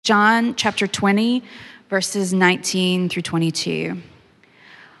John chapter 20, verses 19 through 22.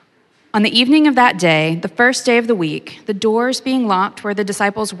 On the evening of that day, the first day of the week, the doors being locked where the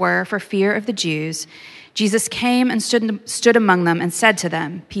disciples were for fear of the Jews, Jesus came and stood among them and said to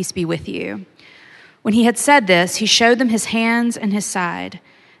them, "Peace be with you." When he had said this, he showed them his hands and his side.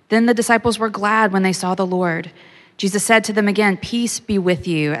 Then the disciples were glad when they saw the Lord. Jesus said to them again, "Peace be with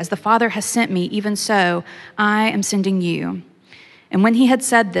you. As the Father has sent me, even so I am sending you." And when he had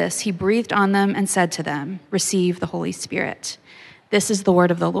said this, he breathed on them and said to them, "Receive the Holy Spirit." This is the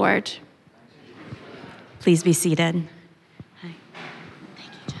word of the Lord. Please be seated. Hi.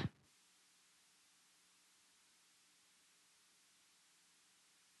 Thank you, Jeff.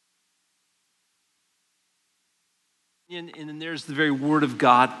 And then there's the very word of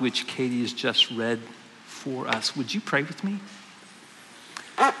God, which Katie has just read for us. Would you pray with me?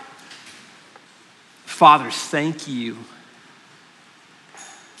 Father, thank you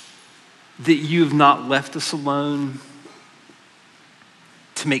that you have not left us alone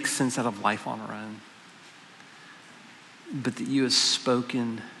to make sense out of life on our own, but that you have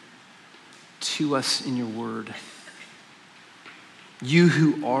spoken to us in your word. You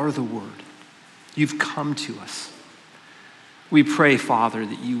who are the word, you've come to us. We pray, Father,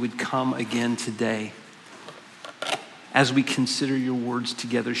 that you would come again today as we consider your words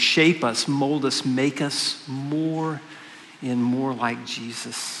together. Shape us, mold us, make us more and more like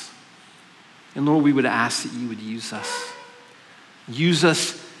Jesus. And Lord, we would ask that you would use us. Use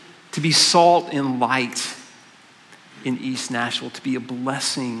us to be salt and light in East Nashville, to be a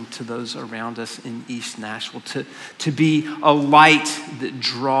blessing to those around us in East Nashville, to be a light that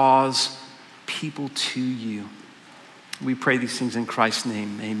draws people to you. We pray these things in Christ's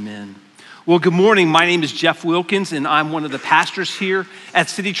name, amen. Well, good morning. My name is Jeff Wilkins, and I'm one of the pastors here at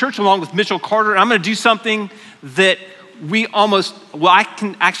City Church, along with Mitchell Carter. I'm going to do something that I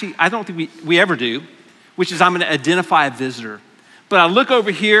don't think we ever do, which is I'm going to identify a visitor. But I look over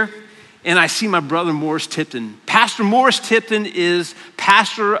here, and I see my brother, Morris Tipton. Pastor Morris Tipton is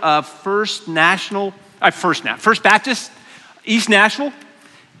pastor of First Baptist, East Nashville.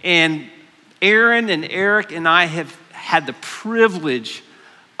 And Aaron and Eric and I have had the privilege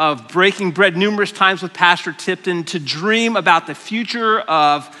of breaking bread numerous times with Pastor Tipton to dream about the future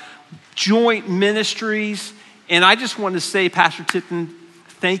of joint ministries. And I just want to say, Pastor Tipton,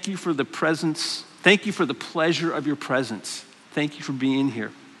 thank you for the presence. Thank you for the pleasure of your presence. Thank you for being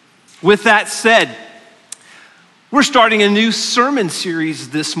here. With that said, we're starting a new sermon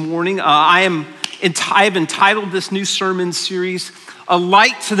series this morning. I have entitled this new sermon series, "A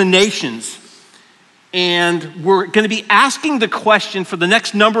Light to the Nations." And we're going to be asking the question for the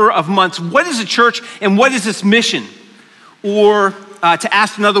next number of months, what is a church and what is its mission? Or to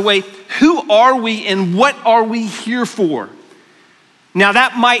ask another way, who are we and what are we here for? Now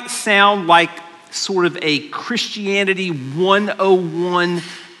that might sound like sort of a Christianity 101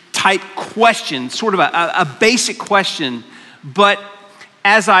 type question, sort of a basic question. But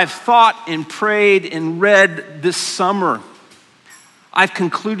as I've thought and prayed and read this summer, I've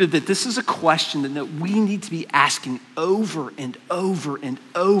concluded that this is a question that we need to be asking over and over and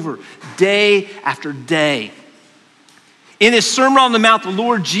over, day after day. In his Sermon on the Mount, the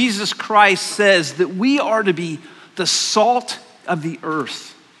Lord Jesus Christ says that we are to be the salt of the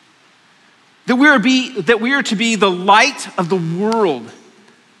earth, that we are to be the light of the world.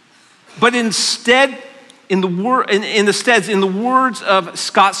 But instead, in the words of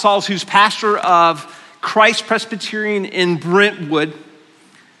Scott Sauls, who's pastor of Christ Presbyterian in Brentwood,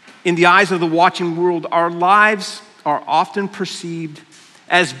 in the eyes of the watching world, our lives are often perceived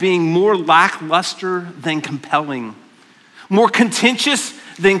as being more lackluster than compelling, more contentious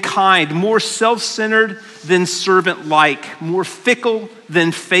than kind, more self-centered than servant-like, more fickle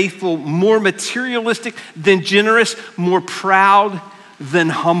than faithful, more materialistic than generous, more proud than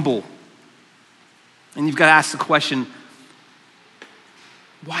humble. And you've got to ask the question,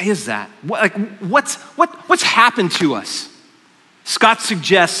 why is that? What's happened to us? Scott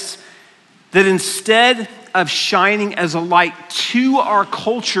suggests that instead of shining as a light to our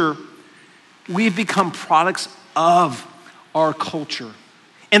culture, we've become products of our culture.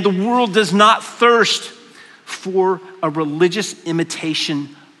 And the world does not thirst for a religious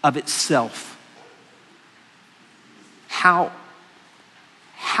imitation of itself. How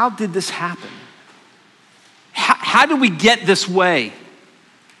did this happen? How did we get this way?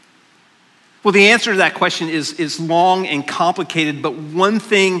 Well, the answer to that question is long and complicated, but one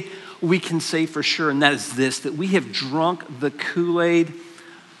thing we can say for sure, and that is this, that we have drunk the Kool-Aid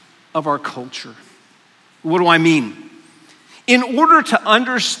of our culture. What do I mean? In order to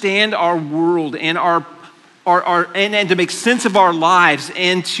understand our world and our and to make sense of our lives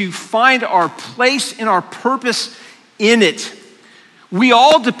and to find our place and our purpose in it, we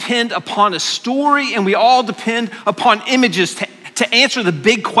all depend upon a story and we all depend upon images to answer the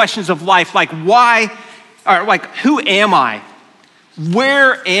big questions of life, like why, or like who am I?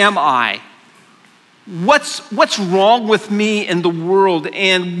 Where am I? What's wrong with me in the world,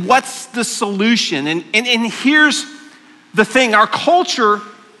 and what's the solution? And here's the thing, our culture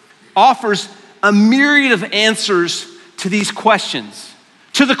offers a myriad of answers to these questions.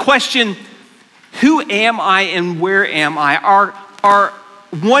 To the question, who am I and where am I? Our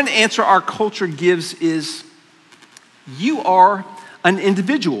one answer our culture gives is, you are an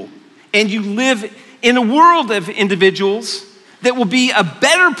individual, and you live in a world of individuals that will be a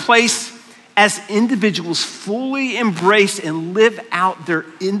better place as individuals fully embrace and live out their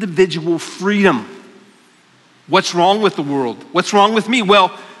individual freedom. What's wrong with the world? What's wrong with me?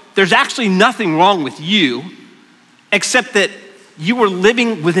 Well, there's actually nothing wrong with you, except that you are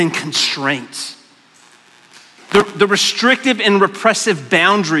living within constraints. The restrictive and repressive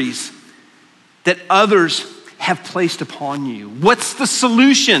boundaries that others have placed upon you. What's the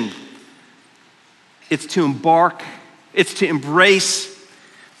solution? It's to embrace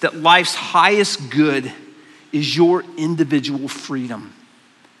that life's highest good is your individual freedom,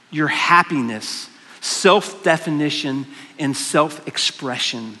 your happiness, self-definition, and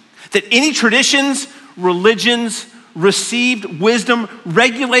self-expression. That any traditions, religions, received wisdom,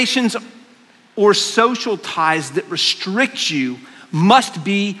 regulations, or social ties that restrict you must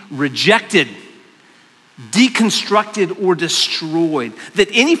be rejected, deconstructed, or destroyed. That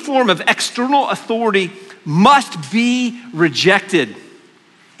any form of external authority must be rejected.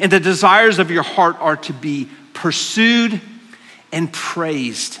 And the desires of your heart are to be pursued and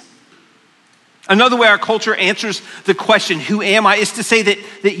praised. Another way our culture answers the question, who am I, is to say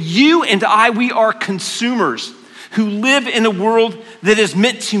that you and I, we are consumers who live in a world that is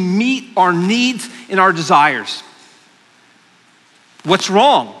meant to meet our needs and our desires. What's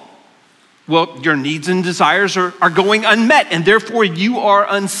wrong? Well, your needs and desires are going unmet, and therefore you are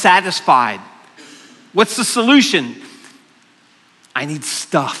unsatisfied. What's the solution? I need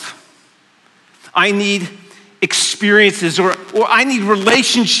stuff. I need experiences, or I need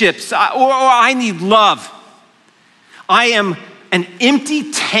relationships, or I need love. I am an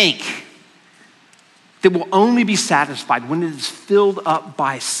empty tank that will only be satisfied when it is filled up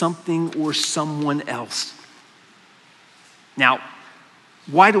by something or someone else. Now,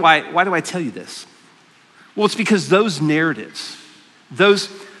 why do I tell you this? Well, it's because those narratives, those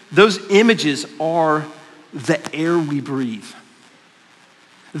images are the air we breathe.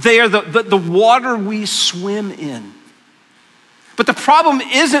 They are the water we swim in. But the problem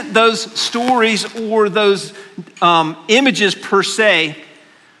isn't those stories or those images per se.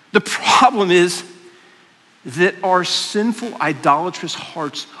 The problem is that our sinful, idolatrous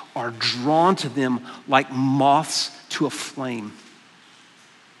hearts are drawn to them like moths to a flame.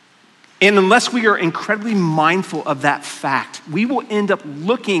 And unless we are incredibly mindful of that fact, we will end up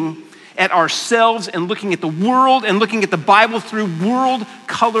looking at ourselves and looking at the world and looking at the Bible through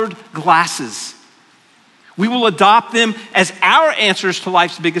world-colored glasses. We will adopt them as our answers to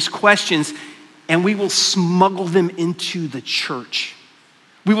life's biggest questions, and we will smuggle them into the church.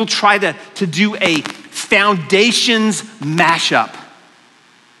 We will try to do a foundations mashup.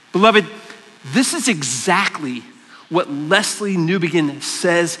 Beloved, this is exactly what Lesslie Newbigin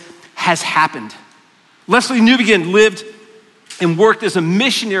says has happened. Lesslie Newbigin lived and worked as a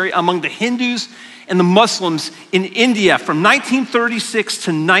missionary among the Hindus and the Muslims in India from 1936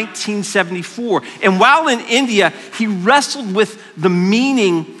 to 1974. And while in India, he wrestled with the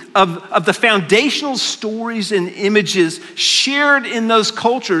meaning of the foundational stories and images shared in those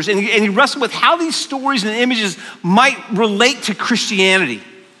cultures. And he wrestled with how these stories and images might relate to Christianity.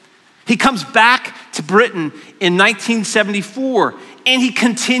 He comes back to Britain in 1974, and he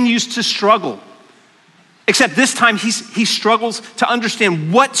continues to struggle. Except this time he struggles to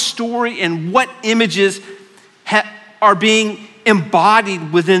understand what story and what images are being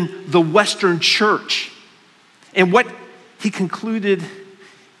embodied within the Western church. And what he concluded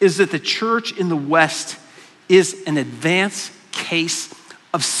is that the church in the West is an advanced case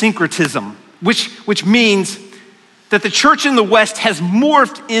of syncretism, which means that the church in the West has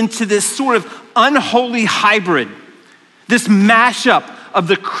morphed into this sort of unholy hybrid, this mashup of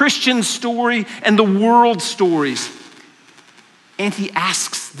the Christian story and the world stories. And he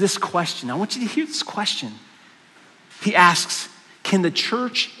asks this question. I want you to hear this question. He asks, can the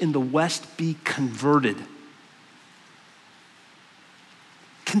church in the West be converted?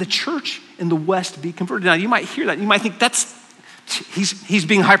 Can the church in the West be converted? Now, you might hear that. You might think that's he's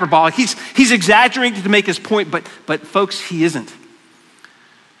being hyperbolic. He's exaggerating to make his point, but folks, he isn't.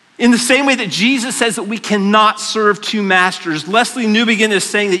 In the same way that Jesus says that we cannot serve two masters, Lesslie Newbigin is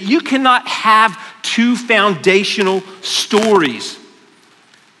saying that you cannot have two foundational stories.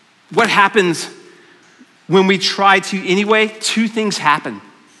 What happens when we try to anyway? Two things happen.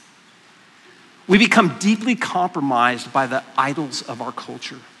 We become deeply compromised by the idols of our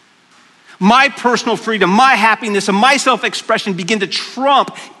culture. My personal freedom, my happiness, and my self-expression begin to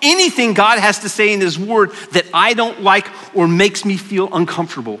trump anything God has to say in his word that I don't like or makes me feel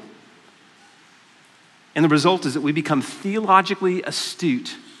uncomfortable. And the result is that we become theologically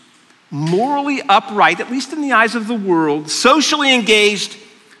astute, morally upright, at least in the eyes of the world, socially engaged,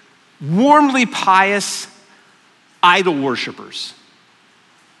 warmly pious idol worshipers.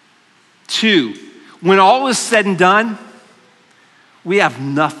 2, when all is said and done, we have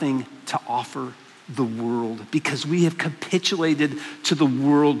nothing to offer the world because we have capitulated to the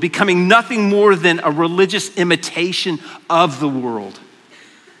world, becoming nothing more than a religious imitation of the world.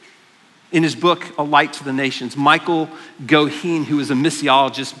 In his book, A Light to the Nations, Michael Goheen, who is a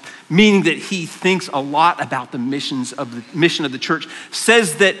missiologist, meaning that he thinks a lot about the mission of the church,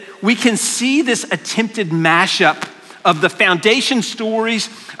 says that we can see this attempted mashup of the foundation stories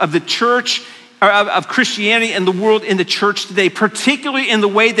of the church, of Christianity and the world in the church today, particularly in the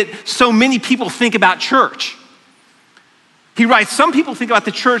way that so many people think about church. He writes, some people think that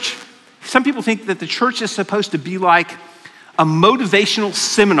the church is supposed to be like a motivational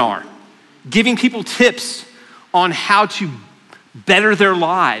seminar, giving people tips on how to better their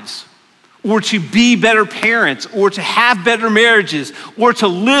lives, or to be better parents, or to have better marriages, or to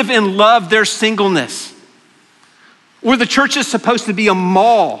live and love their singleness. Or the church is supposed to be a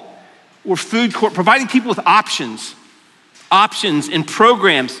mall or food court, providing people with options and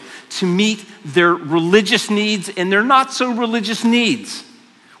programs to meet their religious needs and their not so religious needs.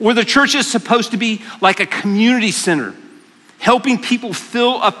 Or the church is supposed to be like a community center, helping people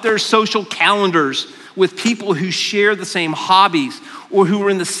fill up their social calendars with people who share the same hobbies or who are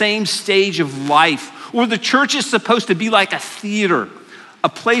in the same stage of life. Or the church is supposed to be like a theater, a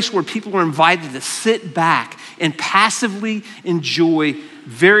place where people are invited to sit back and passively enjoy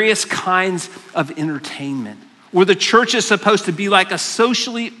various kinds of entertainment. Where the church is supposed to be like a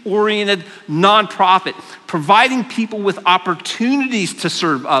socially oriented nonprofit, providing people with opportunities to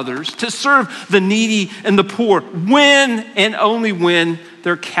serve others, to serve the needy and the poor, when and only when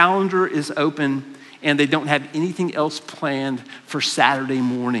their calendar is open and they don't have anything else planned for Saturday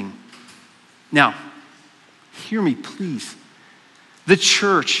morning. Now, hear me, please. The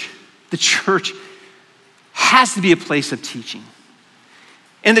church has to be a place of teaching.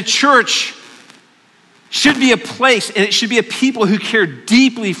 And the church should be a place, and it should be a people who care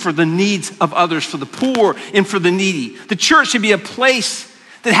deeply for the needs of others, for the poor and for the needy. The church should be a place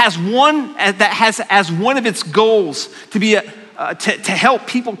that has as one of its goals to help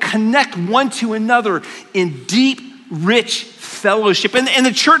people connect one to another in deep, rich fellowship. And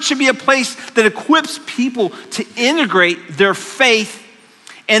the church should be a place that equips people to integrate their faith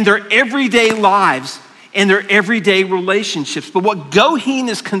and their everyday lives and their everyday relationships. But what Goheen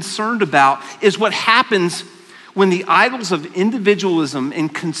is concerned about is what happens when the idols of individualism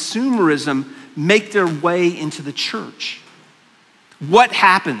and consumerism make their way into the church. What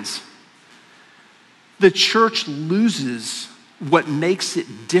happens? The church loses what makes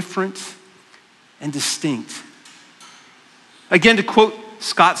it different and distinct. Again, to quote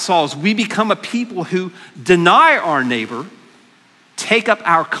Scott Sauls, we become a people who deny our neighbor, take up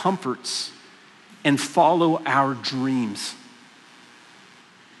our comforts, and follow our dreams.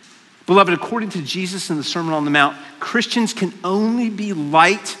 Beloved, according to Jesus in the Sermon on the Mount, Christians can only be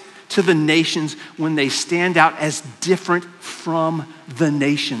light to the nations when they stand out as different from the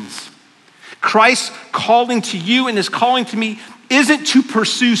nations. Christ's calling to you and his calling to me isn't to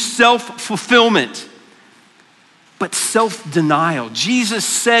pursue self-fulfillment, but self-denial. Jesus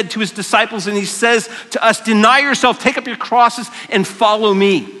said to his disciples, and he says to us, deny yourself, take up your crosses, and follow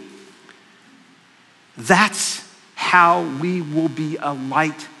me. That's how we will be a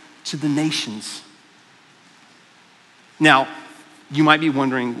light to the nations. Now, you might be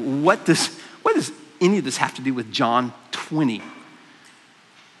wondering, what does any of this have to do with John 20?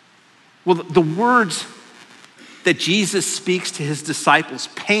 Well, the words that Jesus speaks to his disciples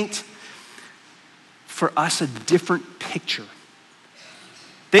paint for us a different picture.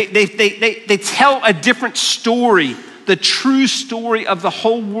 They tell a different story, the true story of the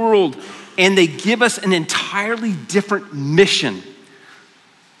whole world, and they give us an entirely different mission.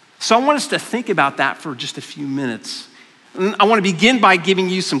 So I want us to think about that for just a few minutes. I want to begin by giving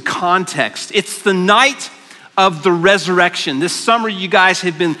you some context. It's the night of the resurrection. This summer, you guys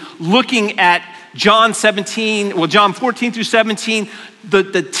have been looking at John 14 through 17,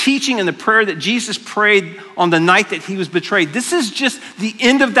 the teaching and the prayer that Jesus prayed on the night that he was betrayed. This is just the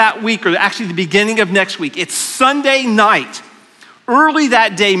end of that week, or actually the beginning of next week. It's Sunday night. Earlier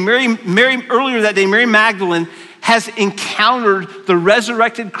that day, Mary Magdalene has encountered the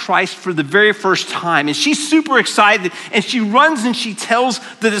resurrected Christ for the very first time. And she's super excited, and she runs and she tells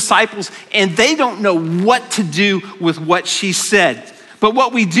the disciples, and they don't know what to do with what she said. But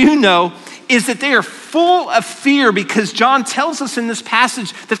what we do know is that they are full of fear, because John tells us in this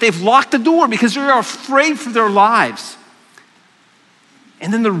passage that they've locked the door because they are afraid for their lives.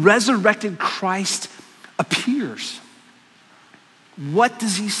 And then the resurrected Christ appears. What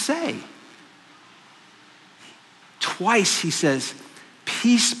does he say? Twice he says,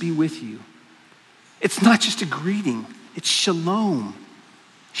 "Peace be with you." It's not just a greeting, it's shalom.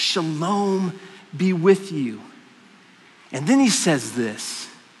 Shalom be with you. And then he says this,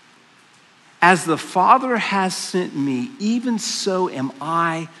 "As the Father has sent me, even so am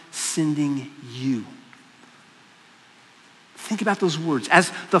I sending you." Think about those words.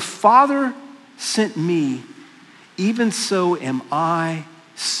 As the Father sent me, even so am I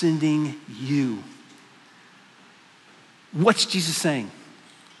sending you. What's Jesus saying?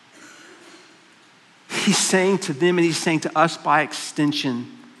 He's saying to them, and he's saying to us by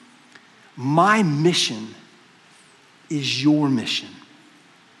extension, my mission is your mission.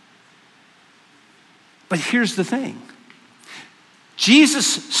 But here's the thing.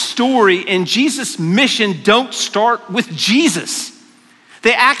 Jesus' story and Jesus' mission don't start with Jesus.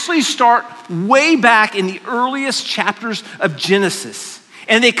 They actually start way back in the earliest chapters of Genesis.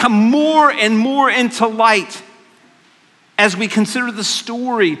 And they come more and more into light as we consider the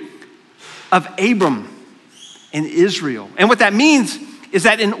story of Abram and Israel. And what that means is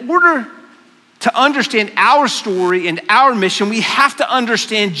that in order to understand our story and our mission, we have to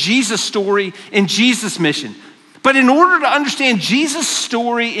understand Jesus' story and Jesus' mission. But in order to understand Jesus'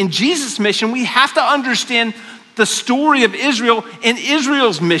 story and Jesus' mission, we have to understand the story of Israel and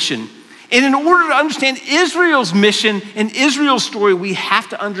Israel's mission. And in order to understand Israel's mission and Israel's story, we have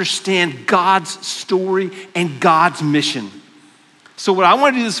to understand God's story and God's mission. So what I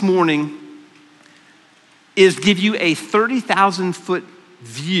want to do this morning is give you a 30,000-foot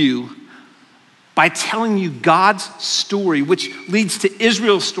view by telling you God's story, which leads to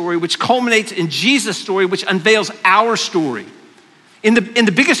Israel's story, which culminates in Jesus' story, which unveils our story. In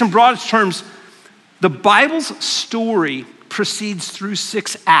the biggest and broadest terms, the Bible's story proceeds through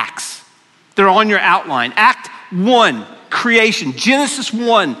 6 acts. They're on your outline. Act 1, creation, Genesis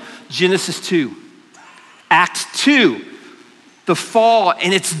 1, Genesis 2. Act 2, the fall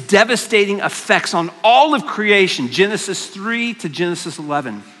and its devastating effects on all of creation, Genesis 3 to Genesis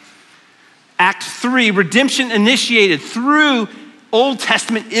 11. Act 3, redemption initiated through Old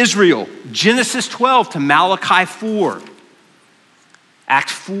Testament Israel, Genesis 12 to Malachi 4. Act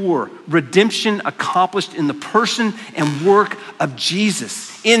 4, redemption accomplished in the person and work of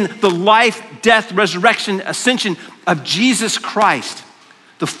Jesus, in the life, death, resurrection, ascension of Jesus Christ,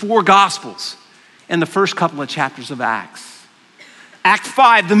 the 4 Gospels, and the first couple of chapters of Acts. Act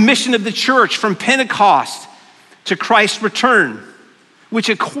 5, the mission of the church from Pentecost to Christ's return, which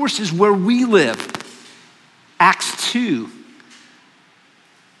of course is where we live. Acts 2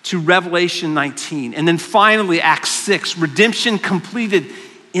 to Revelation 19. And then finally, Acts 6, redemption completed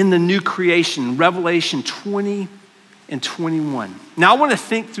in the new creation, Revelation 20 and 21. Now I want to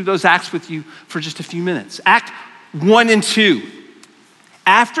think through those acts with you for just a few minutes. Act 1 and 2.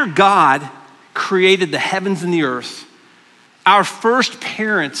 After God created the heavens and the earth, our first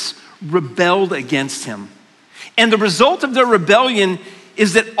parents rebelled against him. And the result of their rebellion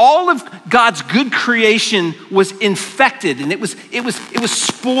is that all of God's good creation was infected, and it was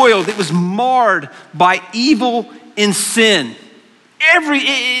spoiled, it was marred by evil and sin.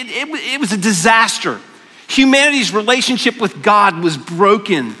 It was a disaster. Humanity's relationship with God was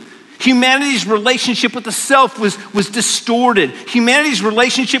broken. Humanity's relationship with the self was distorted. Humanity's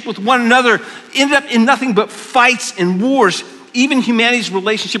relationship with one another ended up in nothing but fights and wars. Even humanity's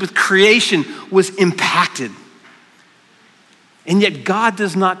relationship with creation was impacted. And yet God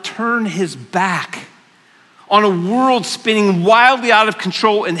does not turn his back on a world spinning wildly out of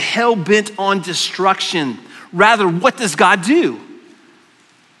control and hell-bent on destruction. Rather, what does God do?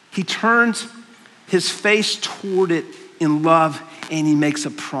 He turns his face toward it in love, and he makes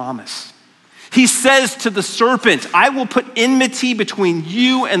a promise. He says to the serpent, I will put enmity between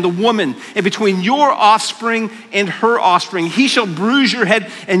you and the woman, and between your offspring and her offspring. He shall bruise your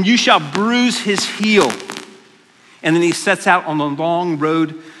head, and you shall bruise his heel. And then he sets out on the long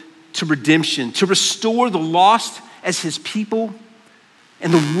road to redemption, to restore the lost as his people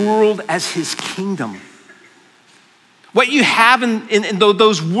and the world as his kingdom. What you have in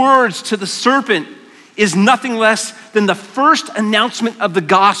those words to the serpent is nothing less than the first announcement of the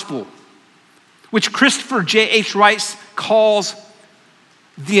gospel, which Christopher J.H. Rice calls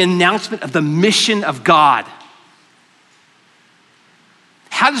the announcement of the mission of God.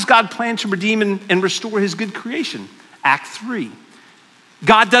 How does God plan to redeem and restore his good creation? Act 3.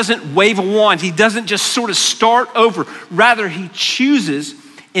 God doesn't wave a wand. He doesn't just sort of start over. Rather, he chooses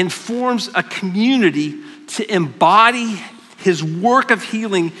and forms a community to embody his work of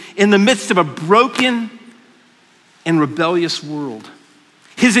healing in the midst of a broken and rebellious world.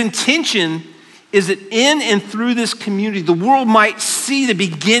 His intention is that in and through this community, the world might see the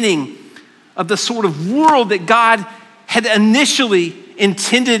beginning of the sort of world that God had initially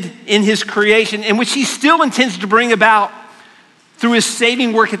intended in his creation, and which he still intends to bring about through his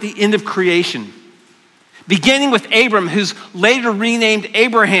saving work at the end of creation. Beginning with Abram, who's later renamed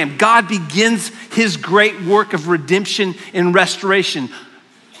Abraham, God begins his great work of redemption and restoration.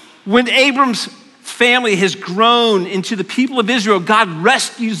 When Abram's family has grown into the people of Israel, God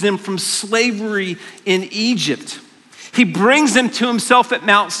rescues them from slavery in Egypt. He brings them to himself at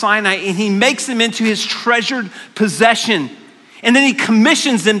Mount Sinai, and he makes them into his treasured possession. And then he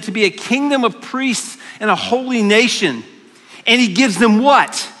commissions them to be a kingdom of priests and a holy nation. And he gives them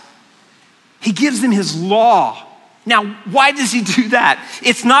what? He gives them his law. Now, why does he do that?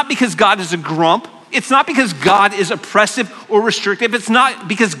 It's not because God is a grump. It's not because God is oppressive or restrictive. It's not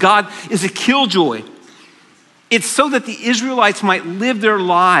because God is a killjoy. It's so that the Israelites might live their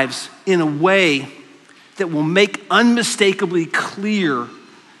lives in a way that will make unmistakably clear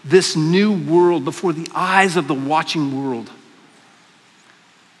this new world before the eyes of the watching world.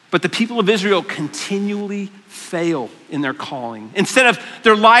 But the people of Israel continually fail in their calling. Instead of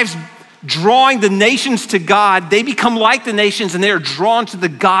their lives drawing the nations to God, they become like the nations and they are drawn to the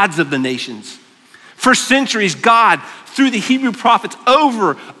gods of the nations. For centuries, God, through the Hebrew prophets,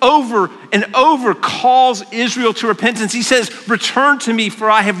 over and over calls Israel to repentance. He says, "Return to me, for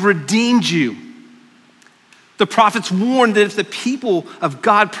I have redeemed you." The prophets warned that if the people of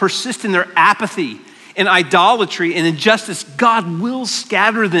God persist in their apathy and idolatry and injustice, God will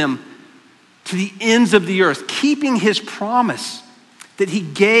scatter them to the ends of the earth, keeping his promise that he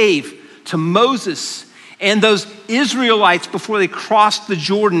gave to Moses and those Israelites before they crossed the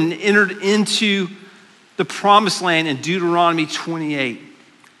Jordan and entered into the promised land in Deuteronomy 28.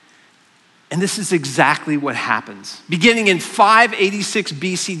 And this is exactly what happens. Beginning in 586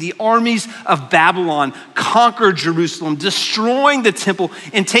 BC, the armies of Babylon conquered Jerusalem, destroying the temple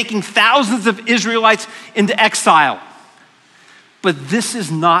and taking thousands of Israelites into exile. But this is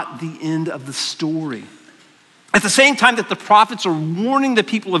not the end of the story. At the same time that the prophets are warning the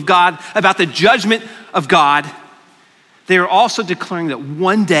people of God about the judgment of God, they are also declaring that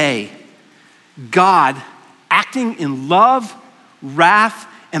one day, God, acting in love, wrath,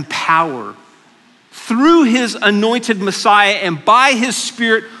 and power, through his anointed Messiah and by his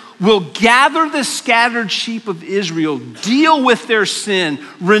Spirit, will gather the scattered sheep of Israel, deal with their sin,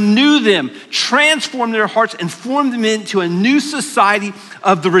 renew them, transform their hearts, and form them into a new society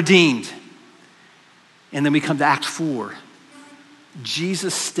of the redeemed. And then we come to Act 4.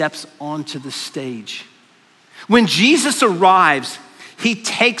 Jesus steps onto the stage. When Jesus arrives, he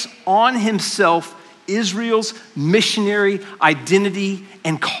takes on himself Israel's missionary identity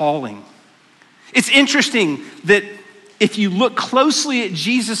and calling. It's interesting that if you look closely at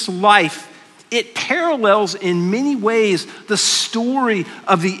Jesus' life, it parallels in many ways the story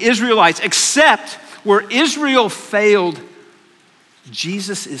of the Israelites, except where Israel failed,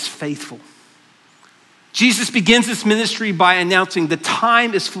 Jesus is faithful. Jesus begins this ministry by announcing the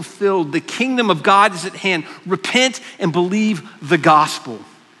time is fulfilled, the kingdom of God is at hand. Repent and believe the gospel,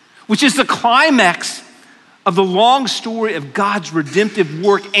 which is the climax of the long story of God's redemptive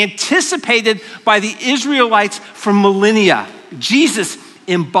work anticipated by the Israelites for millennia. Jesus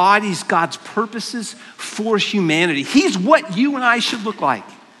embodies God's purposes for humanity. He's what you and I should look like.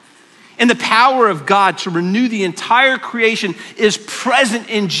 And the power of God to renew the entire creation is present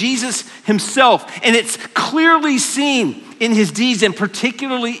in Jesus himself. And it's clearly seen in his deeds and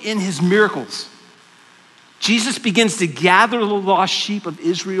particularly in his miracles. Jesus begins to gather the lost sheep of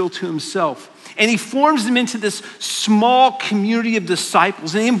Israel to himself. And he forms them into this small community of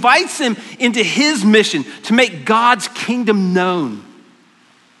disciples. And he invites them into his mission to make God's kingdom known.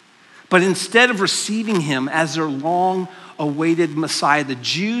 But instead of receiving him as their long-awaited Messiah, the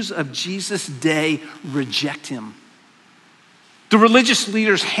Jews of Jesus' day reject him. The religious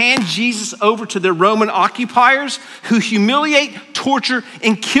leaders hand Jesus over to their Roman occupiers who humiliate, torture,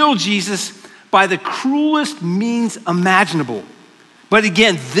 and kill Jesus by the cruelest means imaginable. But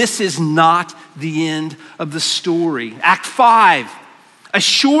again, this is not the end of the story. Act 5, a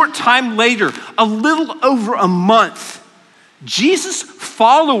short time later, a little over a month, Jesus'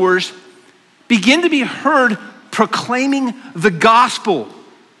 followers begin to be heard proclaiming the gospel.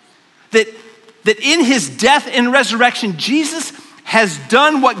 That in his death and resurrection, Jesus has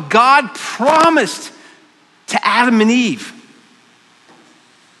done what God promised to Adam and Eve.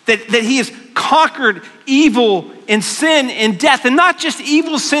 That he has conquered evil and sin and death. And not just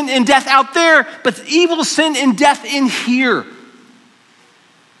evil, sin, and death out there, but evil, sin, and death in here.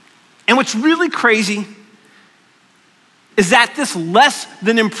 And what's really crazy is that this less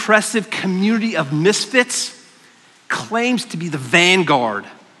than impressive community of misfits claims to be the vanguard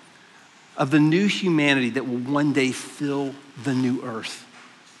of the new humanity that will one day fill the new earth.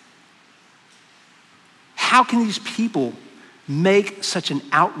 How can these people make such an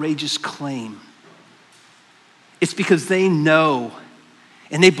outrageous claim? It's because they know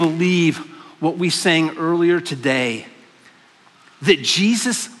and they believe what we sang earlier today, that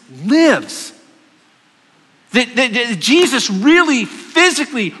Jesus lives. That Jesus really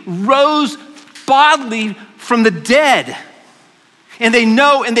physically rose bodily from the dead. And they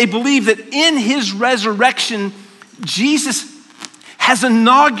know and they believe that in his resurrection, Jesus has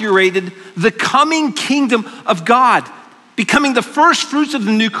inaugurated the coming kingdom of God, becoming the first fruits of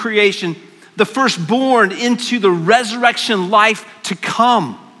the new creation, the firstborn into the resurrection life to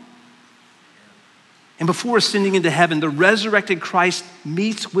come. And before ascending into heaven, the resurrected Christ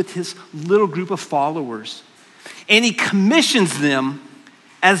meets with his little group of followers, and he commissions them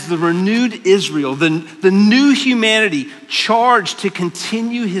as the renewed Israel, the new humanity charged to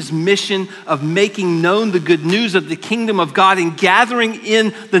continue his mission of making known the good news of the kingdom of God and gathering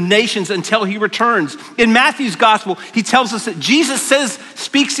in the nations until he returns. In Matthew's gospel, he tells us that Jesus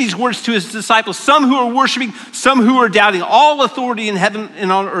speaks these words to his disciples, some who are worshiping, some who are doubting. All authority in heaven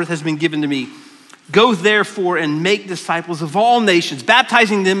and on earth has been given to me. Go therefore and make disciples of all nations,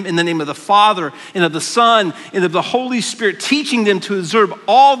 baptizing them in the name of the Father and of the Son and of the Holy Spirit, teaching them to observe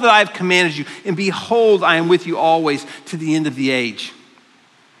all that I have commanded you. And behold, I am with you always to the end of the age.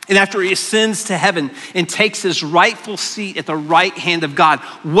 And after he ascends to heaven and takes his rightful seat at the right hand of God,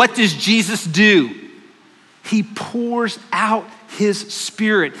 what does Jesus do? He pours out his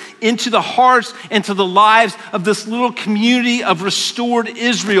Spirit into the hearts and to the lives of this little community of restored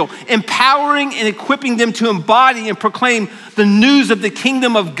Israel, empowering and equipping them to embody and proclaim the news of the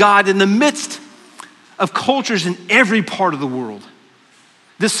kingdom of God in the midst of cultures in every part of the world.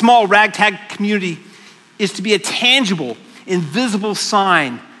 This small ragtag community is to be a tangible, invisible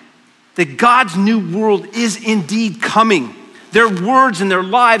sign that God's new world is indeed coming. Their words and their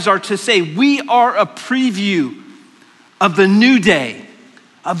lives are to say, we are a preview of the new day,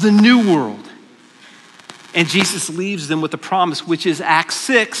 of the new world. And Jesus leaves them with a promise, which is Acts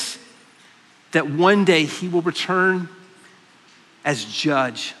 6, that one day he will return as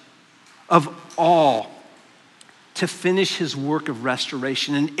judge of all to finish his work of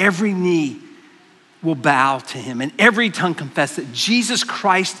restoration. And every knee will bow to him and every tongue confess that Jesus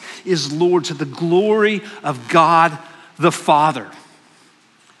Christ is Lord, to the glory of God the Father.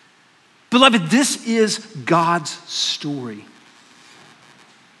 Beloved, this is God's story.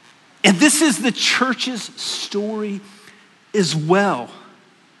 And this is the church's story as well.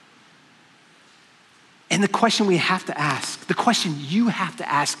 And the question we have to ask, the question you have to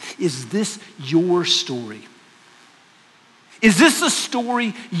ask, is this your story? Is this a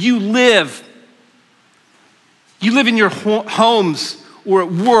story you live? You live in your homes or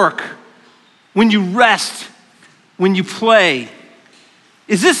at work, when you rest, when you play.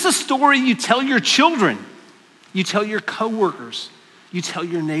 Is this the story you tell your children? You tell your coworkers? You tell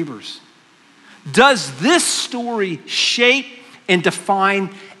your neighbors? Does this story shape and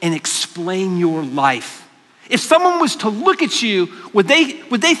define and explain your life? If someone was to look at you, would they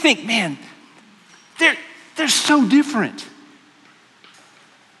think, man, they're so different?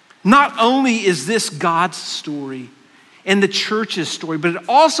 Not only is this God's story and the church's story, but it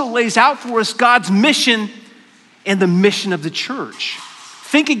also lays out for us God's mission and the mission of the church.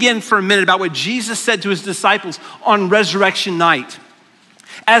 Think again for a minute about what Jesus said to his disciples on resurrection night.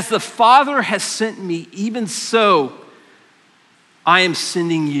 As the Father has sent me, even so I am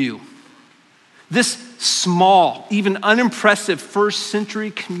sending you. This small, even unimpressive first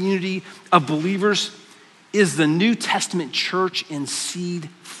century community of believers is the New Testament church in seed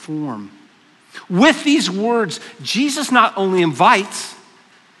form. With these words, Jesus not only invites,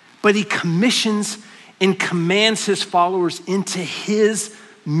 but he commissions and commands his followers into his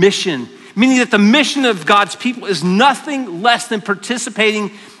mission, meaning that the mission of God's people is nothing less than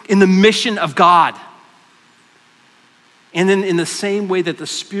participating in the mission of God. And then in the same way that the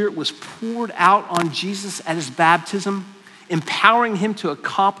Spirit was poured out on Jesus at his baptism, empowering him to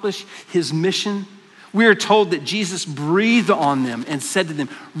accomplish his mission, we are told that Jesus breathed on them and said to them,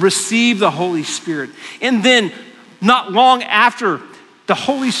 receive the Holy Spirit. And then not long after, the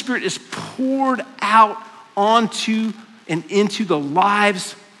Holy Spirit is poured out onto and into the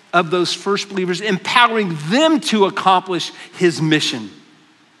lives of those first believers, empowering them to accomplish his mission.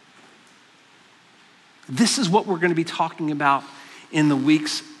 This is what we're going to be talking about in the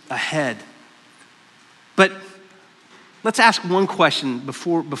weeks ahead. But let's ask one question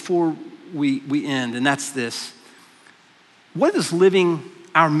before we end, and that's this. What does living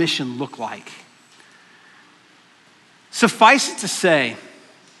our mission look like? Suffice it to say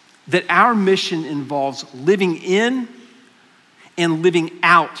that our mission involves living in and living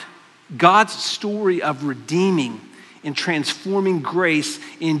out God's story of redeeming and transforming grace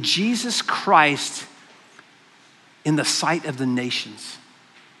in Jesus Christ in the sight of the nations.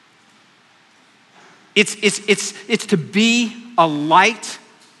 It's to be a light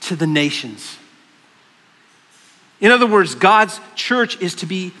to the nations. In other words, God's church is to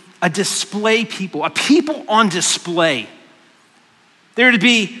be a display people, a people on display. They're to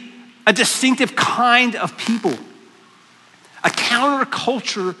be a distinctive kind of people, a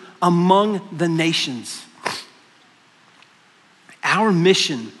counterculture among the nations. Our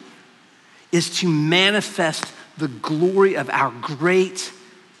mission is to manifest the glory of our great,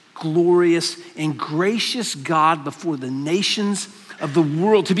 glorious, and gracious God before the nations of the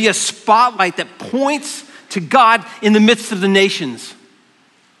world, to be a spotlight that points to God in the midst of the nations.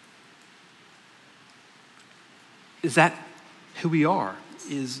 Is that who we are?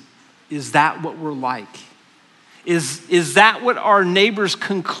 Is that what we're like? Is that what our neighbors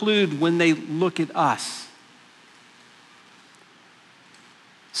conclude when they look at us?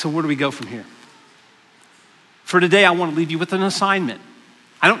 So where do we go from here? For today, I want to leave you with an assignment.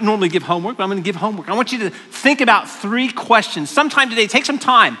 I don't normally give homework, but I'm going to give homework. I want you to think about 3 questions. Sometime today, take some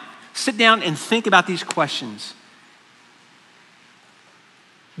time. Sit down and think about these questions.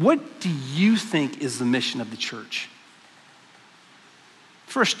 What do you think is the mission of the church?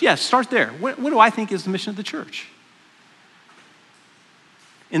 First, yes, start there. What do I think is the mission of the church?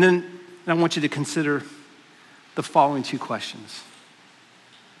 And then I want you to consider the following 2 questions.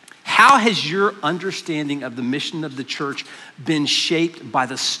 How has your understanding of the mission of the church been shaped by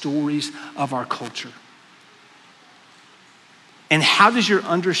the stories of our culture? And how does your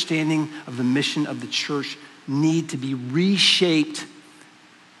understanding of the mission of the church need to be reshaped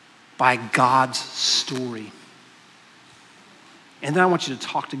by God's story? And then I want you to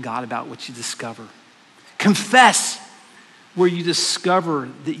talk to God about what you discover. Confess where you discover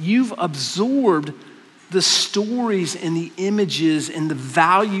that you've absorbed the stories and the images and the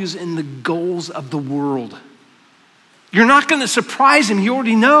values and the goals of the world. You're not going to surprise him. He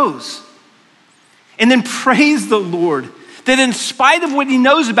already knows. And then praise the Lord that in spite of what he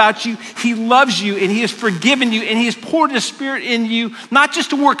knows about you, he loves you and he has forgiven you and he has poured his Spirit in you, not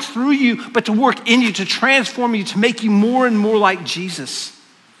just to work through you, but to work in you, to transform you, to make you more and more like Jesus.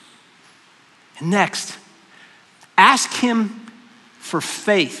 And next, ask him for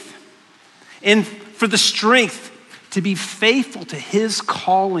faith and for the strength to be faithful to his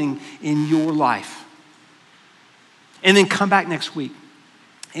calling in your life. And then come back next week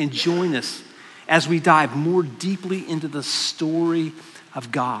and join us as we dive more deeply into the story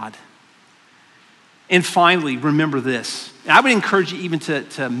of God. And finally, remember this. And I would encourage you even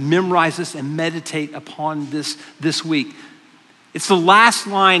to memorize this and meditate upon this week. It's the last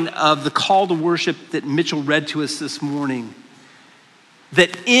line of the call to worship that Mitchell read to us this morning.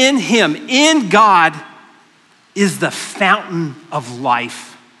 That in him, in God, is the fountain of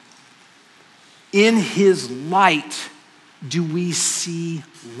life. In his light do we see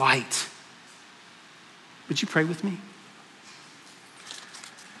light. Would you pray with me?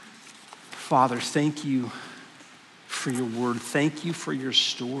 Father, thank you for your word. Thank you for your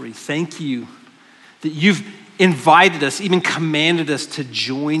story. Thank you that you've invited us, even commanded us to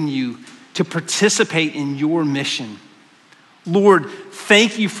join you, to participate in your mission. Lord,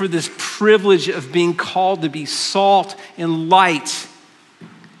 thank you for this privilege of being called to be salt and light.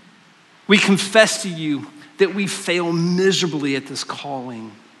 We confess to you that we fail miserably at this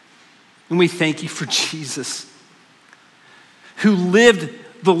calling. And we thank you for Jesus, who lived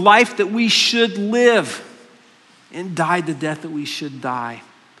the life that we should live and died the death that we should die,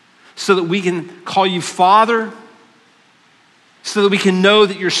 so that we can call you Father, so that we can know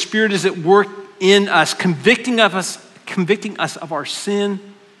that your Spirit is at work in us, convicting us of our sin,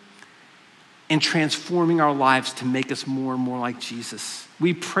 and transforming our lives to make us more and more like Jesus.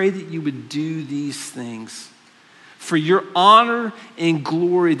 We pray that you would do these things for your honor and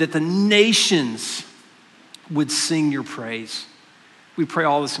glory, that the nations would sing your praise. We pray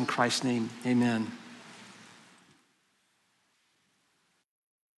all this in Christ's name. Amen.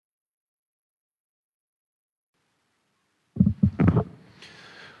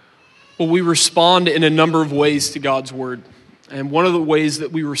 Well, we respond in a number of ways to God's word. And one of the ways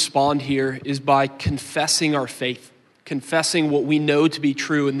that we respond here is by confessing our faith, confessing what we know to be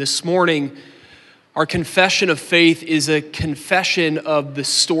true. And this morning, our confession of faith is a confession of the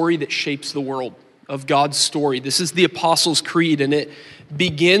story that shapes the world, of God's story. This is the Apostles' Creed, and it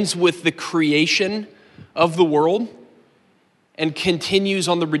begins with the creation of the world and continues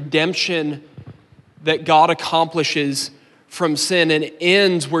on the redemption that God accomplishes from sin, and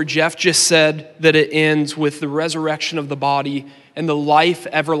ends where Jeff just said that it ends with the resurrection of the body and the life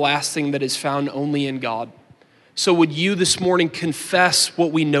everlasting that is found only in God. So would you this morning confess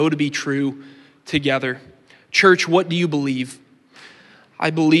what we know to be true together? Church, what do you believe? I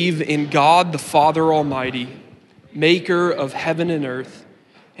believe in God the Father Almighty, maker of heaven and earth,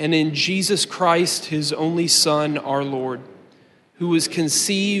 and in Jesus Christ, his only Son, our Lord, who was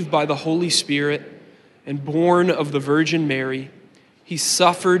conceived by the Holy Spirit and born of the Virgin Mary. He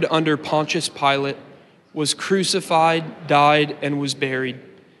suffered under Pontius Pilate, was crucified, died, and was buried.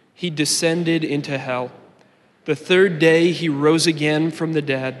 He descended into hell. The third day he rose again from the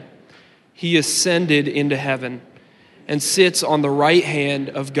dead. He ascended into heaven and sits on the right hand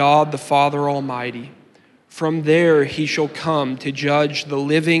of God the Father Almighty. From there he shall come to judge the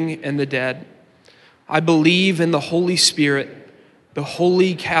living and the dead. I believe in the Holy Spirit, the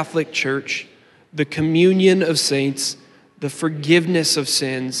holy Catholic Church, the communion of saints, the forgiveness of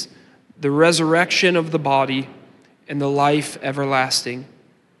sins, the resurrection of the body, and the life everlasting.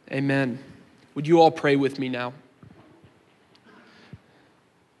 Amen. Would you all pray with me now?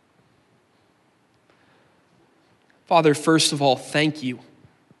 Father, first of all, thank you.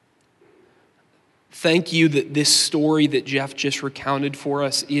 Thank you that this story that Jeff just recounted for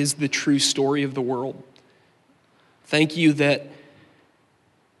us is the true story of the world. Thank you that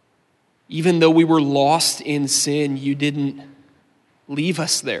even though we were lost in sin, you didn't leave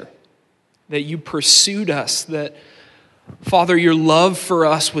us there, that you pursued us, that, Father, your love for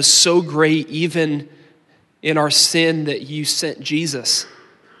us was so great, even in our sin, that you sent Jesus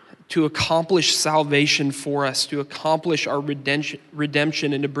to accomplish salvation for us, to accomplish our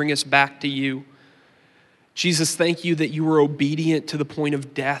redemption, and to bring us back to you. Jesus, thank you that you were obedient to the point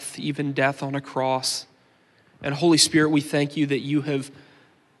of death, even death on a cross. And Holy Spirit, we thank you that you have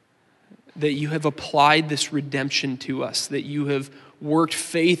applied this redemption to us, that you have worked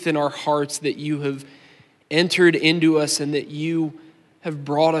faith in our hearts, that you have entered into us, and that you have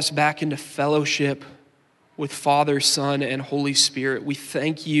brought us back into fellowship with Father, Son, and Holy Spirit. We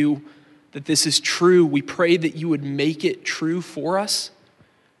thank you that this is true. We pray that you would make it true for us,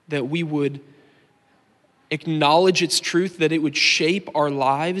 that we would acknowledge its truth, that it would shape our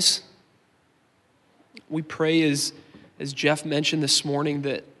lives. We pray, as Jeff mentioned this morning,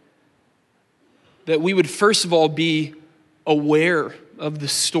 that we would first of all be aware of the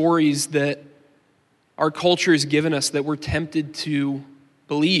stories that our culture has given us that we're tempted to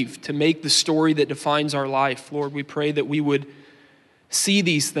believe, to make the story that defines our life. Lord, we pray that we would see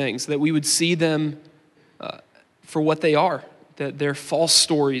these things, that we would see them for what they are, that they're false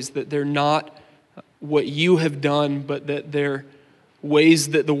stories, that they're not what you have done, but that they're ways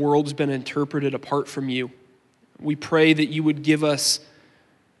that the world's been interpreted apart from you. We pray that you would give us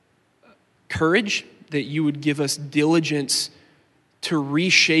courage, that you would give us diligence to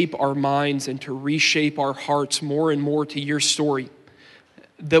reshape our minds and to reshape our hearts more and more to your story,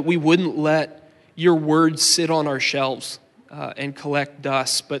 that we wouldn't let your words sit on our shelves and collect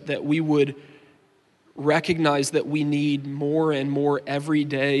dust, but that we would recognize that we need more and more every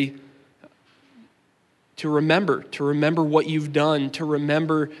day to remember what you've done, to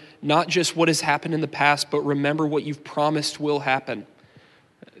remember not just what has happened in the past, but remember what you've promised will happen,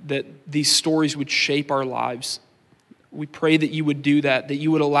 that these stories would shape our lives. We pray that you would do that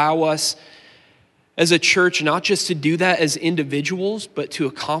you would allow us as a church not just to do that as individuals, but to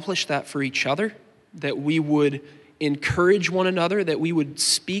accomplish that for each other, that we would encourage one another, that we would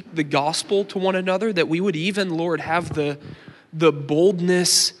speak the gospel to one another, that we would even, Lord, have the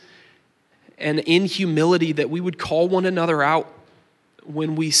boldness and in humility that we would call one another out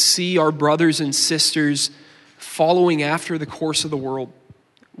when we see our brothers and sisters following after the course of the world.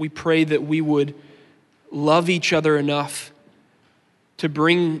 We pray that we would love each other enough to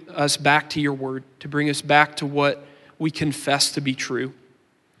bring us back to your word, to bring us back to what we confess to be true.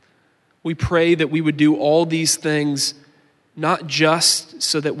 We pray that we would do all these things not just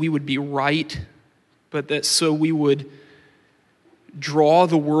so that we would be right, but that so we would draw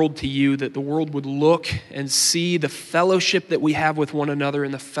the world to you, that the world would look and see the fellowship that we have with one another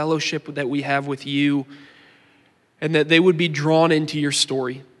and the fellowship that we have with you, and that they would be drawn into your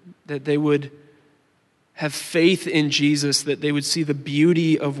story, that they would have faith in Jesus, that they would see the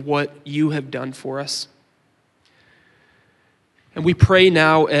beauty of what you have done for us. And we pray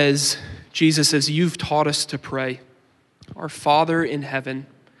now as Jesus, as you've taught us to pray, our Father in heaven,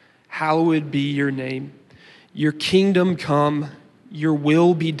 hallowed be your name. Your kingdom come, your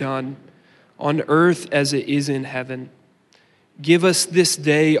will be done on earth as it is in heaven. Give us this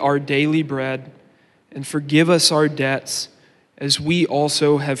day our daily bread, and forgive us our debts as we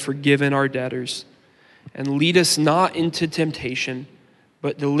also have forgiven our debtors. And lead us not into temptation,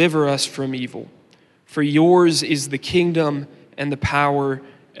 but deliver us from evil. For yours is the kingdom and the power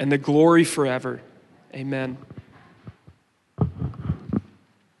and the glory forever. Amen.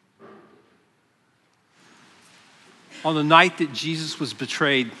 On the night that Jesus was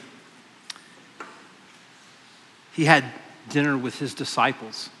betrayed, he had dinner with his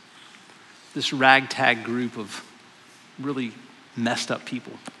disciples, this ragtag group of really messed up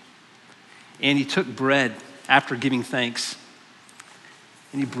people. And he took bread after giving thanks,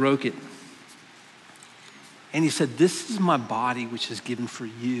 and he broke it. And he said, "This is my body, which is given for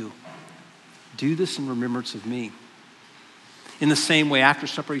you. Do this in remembrance of me." In the same way, after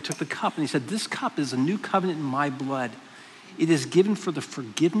supper, he took the cup and he said, "This cup is a new covenant in my blood. It is given for the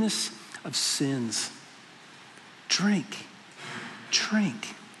forgiveness of sins. Drink,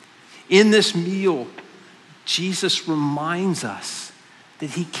 drink." In this meal, Jesus reminds us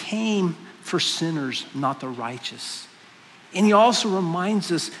that he came for sinners, not the righteous. And he also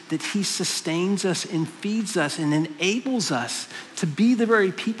reminds us that he sustains us and feeds us and enables us to be the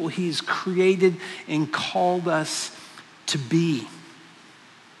very people he's created and called us to be.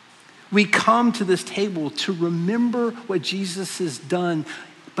 We come to this table to remember what Jesus has done,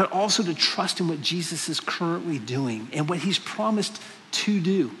 but also to trust in what Jesus is currently doing and what he's promised to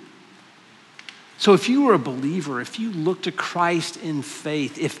do. So if you are a believer, if you look to Christ in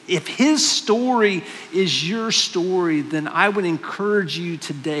faith, if his story is your story, then I would encourage you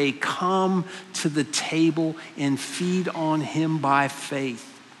today, come to the table and feed on him by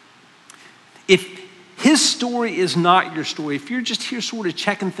faith. If his story is not your story, if you're just here sort of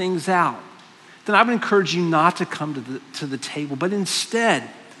checking things out, then I would encourage you not to come to the table, but instead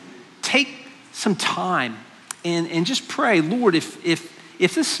take some time and just pray, Lord,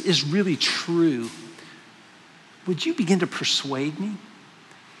 if this is really true, would you begin to persuade me?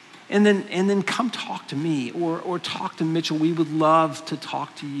 And then come talk to me or talk to Mitchell. We would love to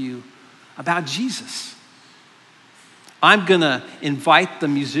talk to you about Jesus. I'm going to invite the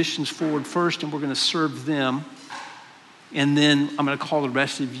musicians forward first, and we're going to serve them. And then I'm going to call the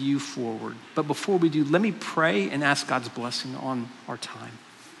rest of you forward. But before we do, let me pray and ask God's blessing on our time.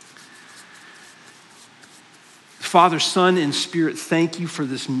 Father, Son, and Spirit, thank you for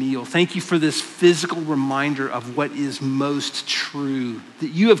this meal. Thank you for this physical reminder of what is most true.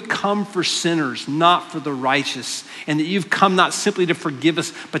 That you have come for sinners, not for the righteous. And that you've come not simply to forgive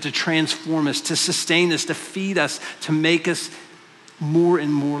us, but to transform us, to sustain us, to feed us, to make us more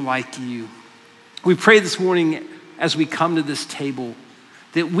and more like you. We pray this morning as we come to this table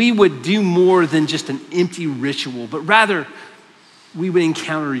that we would do more than just an empty ritual, but rather we would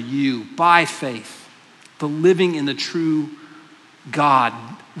encounter you by faith, the living and the true God,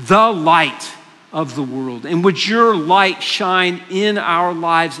 the light of the world. And would your light shine in our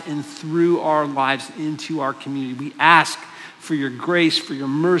lives and through our lives into our community. We ask for your grace, for your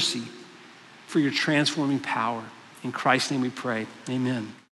mercy, for your transforming power. In Christ's name we pray, amen.